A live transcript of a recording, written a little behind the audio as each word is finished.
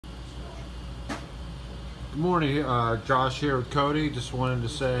Good morning, Josh here with Cody. Just wanted to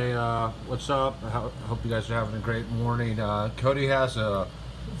say what's up. I hope you guys are having a great morning. Cody has a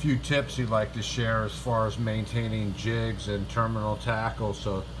few tips he'd like to share as far as maintaining jigs and terminal tackle,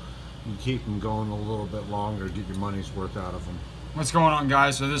 so you keep them going a little bit longer, get your money's worth out of them. What's going on,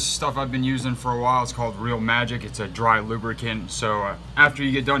 guys? So this is stuff I've been using for a while. It's called Real Magic. It's a dry lubricant. So after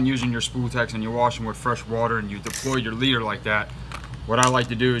you get done using your spool techs and you wash them with fresh water and you deploy your leader like that, what I like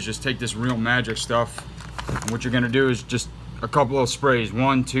to do is just take this Real Magic stuff, and what you're going to do is just a couple of sprays,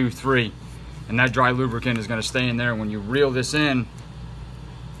 1, 2, 3, and that dry lubricant is going to stay in there. When you reel this in,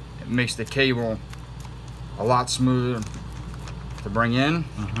 it makes the cable a lot smoother to bring in.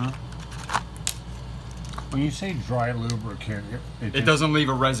 When you say dry lubricant, it doesn't leave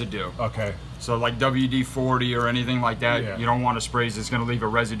a residue. Okay. So like WD-40 or anything like that, Yeah. you don't want to spray. It's going to leave a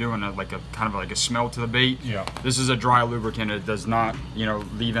residue and like a kind of like a smell to the bait. Yeah. This is a dry lubricant. It does not,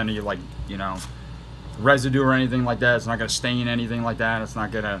 leave any residue or anything like that. It's not going to stain anything like that. It's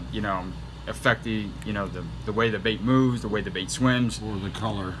not going to, affect the way the bait moves, the way the bait swims, or the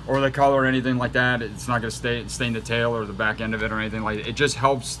color, or anything like that. It's not going to stain the tail or the back end of it or anything like that. It just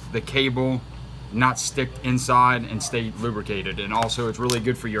helps the cable not stick inside and stay lubricated. And also it's really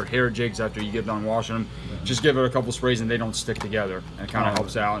good for your hair jigs after you get done washing them. Just give it a couple sprays and they don't stick together, and it kind of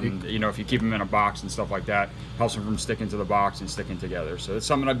helps out. And if you keep them in a box and stuff like that, helps them from sticking to the box and sticking together. So it's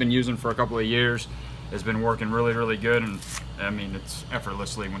something I've been using for a couple of years. It's been working really good, and I mean, it's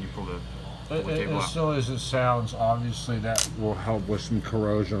effortlessly when you pull the cable out. As silly as it sounds, obviously that will help with some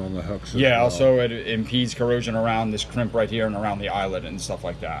corrosion on the hooks. Yeah, also it impedes corrosion around this crimp right here and around the eyelet and stuff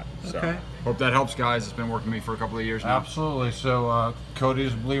like that. So okay. Hope that helps, guys. It's been working for me for a couple of years now. Absolutely. So Cody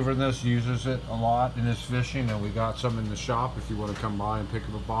is a believer in this, uses it a lot in his fishing, and we got some in the shop. If you want to come by and pick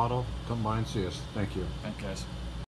up a bottle, come by and see us. Thank you. Thanks, guys.